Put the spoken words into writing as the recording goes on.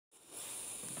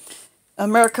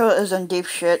America is in deep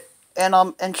shit, and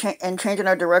changing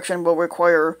our direction will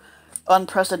require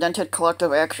unprecedented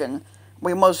collective action.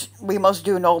 We must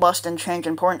do no less than change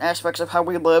important aspects of how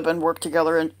we live and work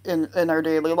together in our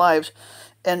daily lives,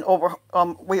 and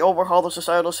we overhaul the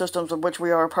societal systems of which we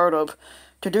are a part of.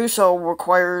 To do so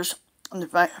requires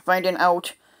finding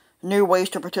out new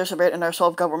ways to participate in our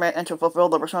self government and to fulfill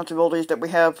the responsibilities that we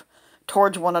have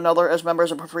towards one another as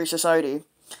members of a free society.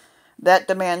 That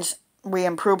demands we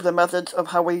improve the methods of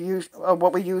how we use of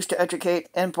what we use to educate,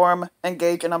 inform,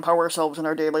 engage, and empower ourselves in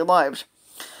our daily lives.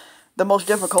 The most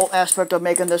difficult aspect of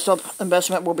making this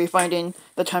investment will be finding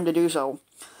the time to do so.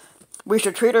 We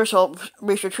should treat ourselves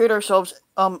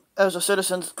as a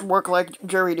citizen's work like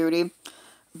jury duty,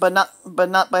 but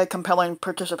not by compelling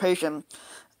participation,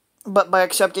 but by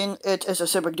accepting it as a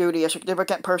civic duty, a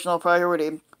significant personal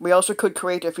priority. We also could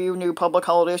create a few new public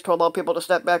holidays to allow people to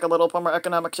step back a little from our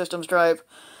economic system's drive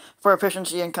for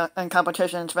efficiency and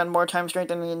competition and spend more time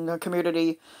strengthening the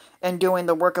community and doing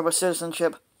the work of a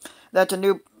citizenship. That's a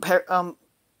new paradigm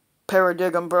for a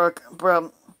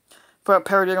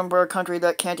paradigm for a country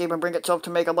that can't even bring itself to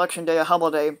make Election Day a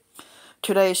holiday.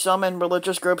 Today, some in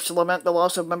religious groups lament the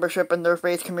loss of membership in their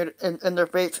communities,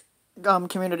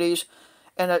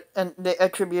 and they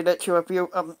attribute it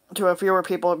to a fewer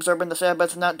people observing the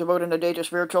Sabbath, not devoting a day to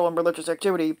spiritual and religious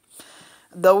activity.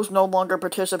 Those no longer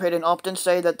participating often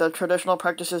say that the traditional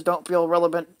practices don't feel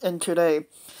relevant in today.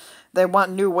 They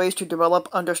want new ways to develop,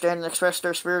 understand, and express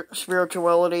their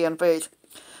spirituality and faith.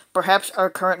 Perhaps our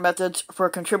current methods for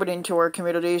contributing to our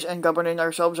communities and governing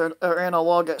ourselves are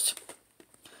analogous.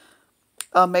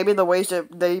 Maybe the ways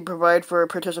that they provide for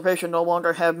participation no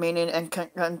longer have meaning and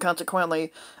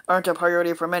consequently aren't a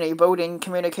priority for many. Voting,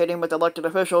 communicating with elected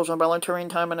officials, and volunteering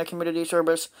time in a community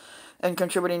service, and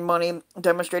contributing money,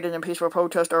 demonstrating in peaceful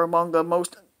protest are among the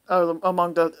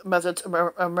methods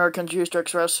Americans use to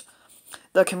express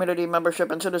the community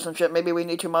membership and citizenship. Maybe we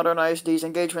need to modernize these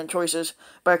engagement choices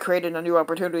by creating a new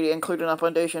opportunity, including a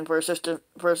foundation for a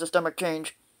systemic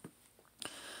change.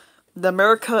 The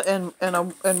America in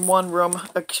One Room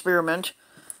experiment,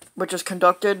 which was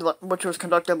conducted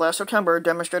last September,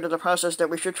 demonstrated a process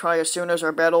that we should try as soon as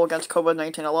our battle against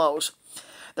COVID-19 allows.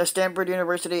 The Stanford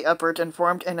University effort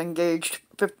informed and engaged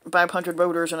 500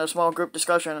 voters in a small group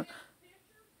discussion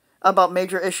about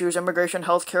major issues: immigration,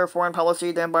 healthcare, foreign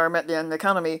policy, the environment, and the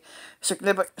economy.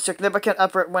 Significant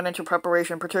effort went into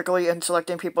preparation, particularly in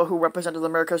selecting people who represented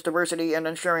America's diversity and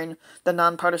ensuring the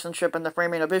nonpartisanship in the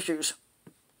framing of issues.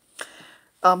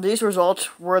 These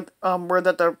results were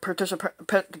that the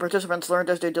participants learned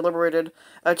as they deliberated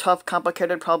a tough,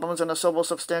 complicated problems in a civil,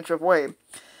 substantive way.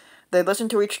 They listened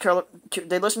to each other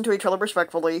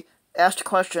respectfully, asked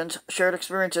questions, shared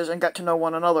experiences, and got to know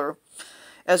one another.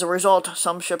 As a result,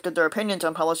 some shifted their opinions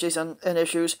on policies and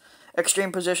issues.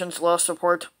 Extreme positions lost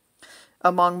support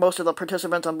among most of the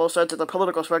participants on both sides of the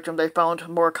political spectrum. They found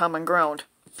more common ground.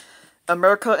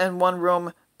 America in One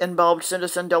Room involved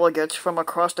citizen delegates from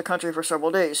across the country for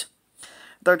several days.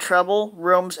 Their travel,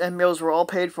 rooms, and meals were all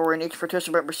paid for, and each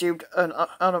participant received an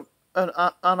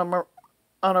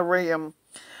honorarium.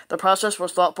 The process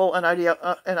was thoughtful and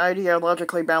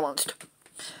ideologically balanced.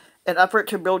 An effort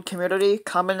to build community,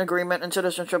 common agreement, and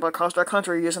citizenship across our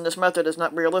country using this method is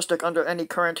not realistic under any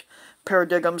current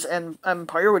paradigms and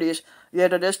priorities,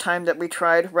 yet it is time that we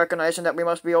tried, recognizing that we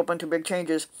must be open to big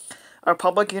changes. Our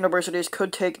public universities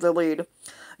could take the lead,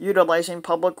 utilizing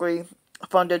publicly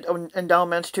funded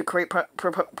endowments to create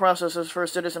processes for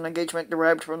citizen engagement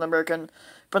derived from the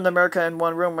America in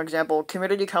One Room example.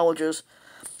 Community colleges,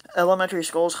 elementary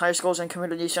schools, high schools, and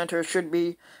community centers should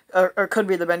be or could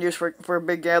be the venues for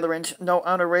big gatherings. No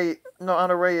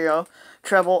honoraria,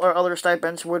 travel, or other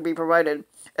stipends would be provided.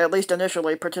 At least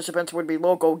initially, participants would be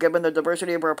local. Given the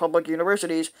diversity of our public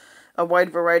universities, a wide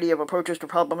variety of approaches to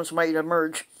problems might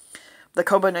emerge. The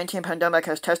COVID-19 pandemic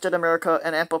has tested America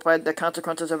and amplified the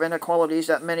consequences of inequalities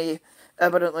that many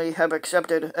evidently have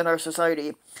accepted in our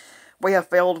society. We have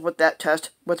failed with that test,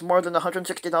 with more than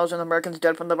 160,000 Americans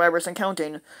dead from the virus and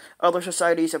counting. Other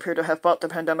societies appear to have fought the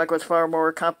pandemic with far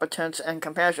more competence and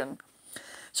compassion.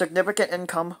 Significant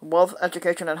income, wealth,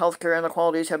 education, and healthcare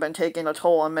inequalities have been taking a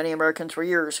toll on many Americans for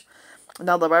years.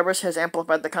 Now the virus has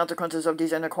amplified the consequences of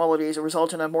these inequalities,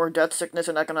 resulting in more death, sickness,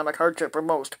 and economic hardship for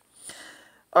most.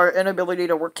 Our inability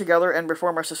to work together and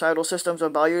reform our societal systems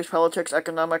of values, politics,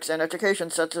 economics, and education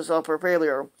sets us up for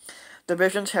failure.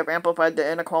 Divisions have amplified the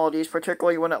inequalities,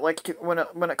 particularly when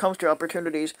it comes to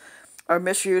opportunities. Our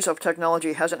misuse of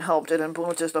technology hasn't helped. It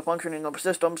influences the functioning of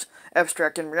systems,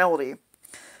 abstract in reality.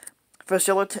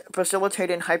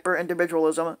 facilitating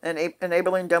hyper-individualism,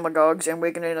 enabling demagogues, and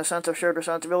weakening a sense of shared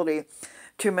responsibility.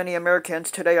 Too many Americans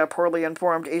today are poorly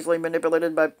informed, easily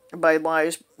manipulated by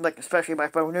lies, like especially by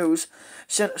faux news,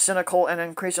 cynical, and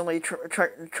increasingly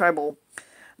tribal.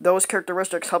 Those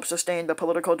characteristics help sustain the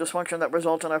political dysfunction that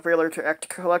results in our failure to act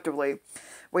collectively.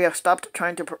 We have stopped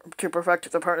trying to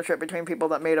perfect the partnership between people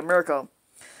that made America.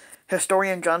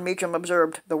 Historian John Meacham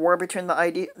observed, the war between the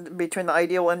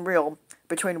ideal and real,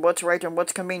 between what's right and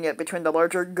what's convenient, between the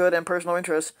larger good and personal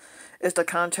interests, is the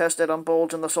contest that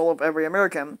unfolds in the soul of every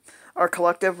American. Our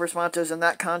collective responses in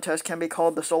that contest can be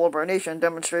called the soul of our nation,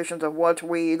 demonstrations of what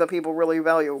we, the people, really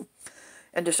value.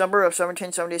 In December of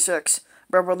 1776,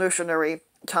 revolutionary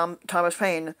Thomas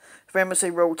Paine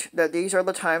famously wrote that these are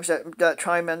the times that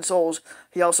try men's souls.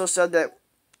 He also said that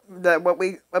what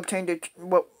we obtain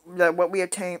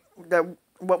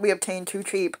too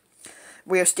cheap,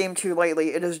 we esteem too lightly.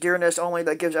 It is dearness only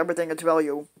that gives everything its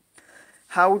value.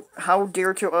 How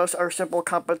dear to us are simple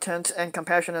competence and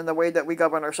compassion in the way that we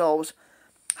govern ourselves.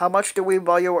 How much do we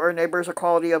value our neighbor's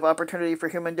equality of opportunity for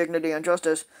human dignity and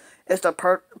justice? It's the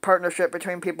partnership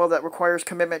between people that requires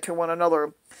commitment to one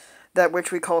another, that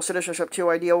which we call citizenship too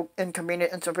ideal,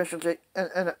 inconvenient,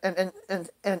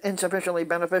 insufficiently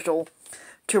beneficial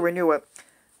to renew it.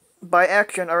 By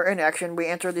action or inaction, we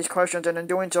answer these questions, and in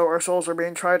doing so, our souls are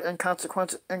being tried, and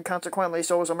consequently,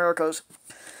 so is America's.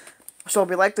 So if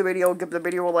you like the video, give the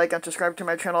video a like and subscribe to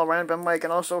my channel, Ryan Ben Mike,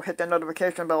 and also hit the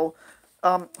notification bell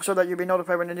so that you'll be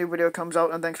notified when a new video comes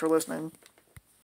out, and thanks for listening.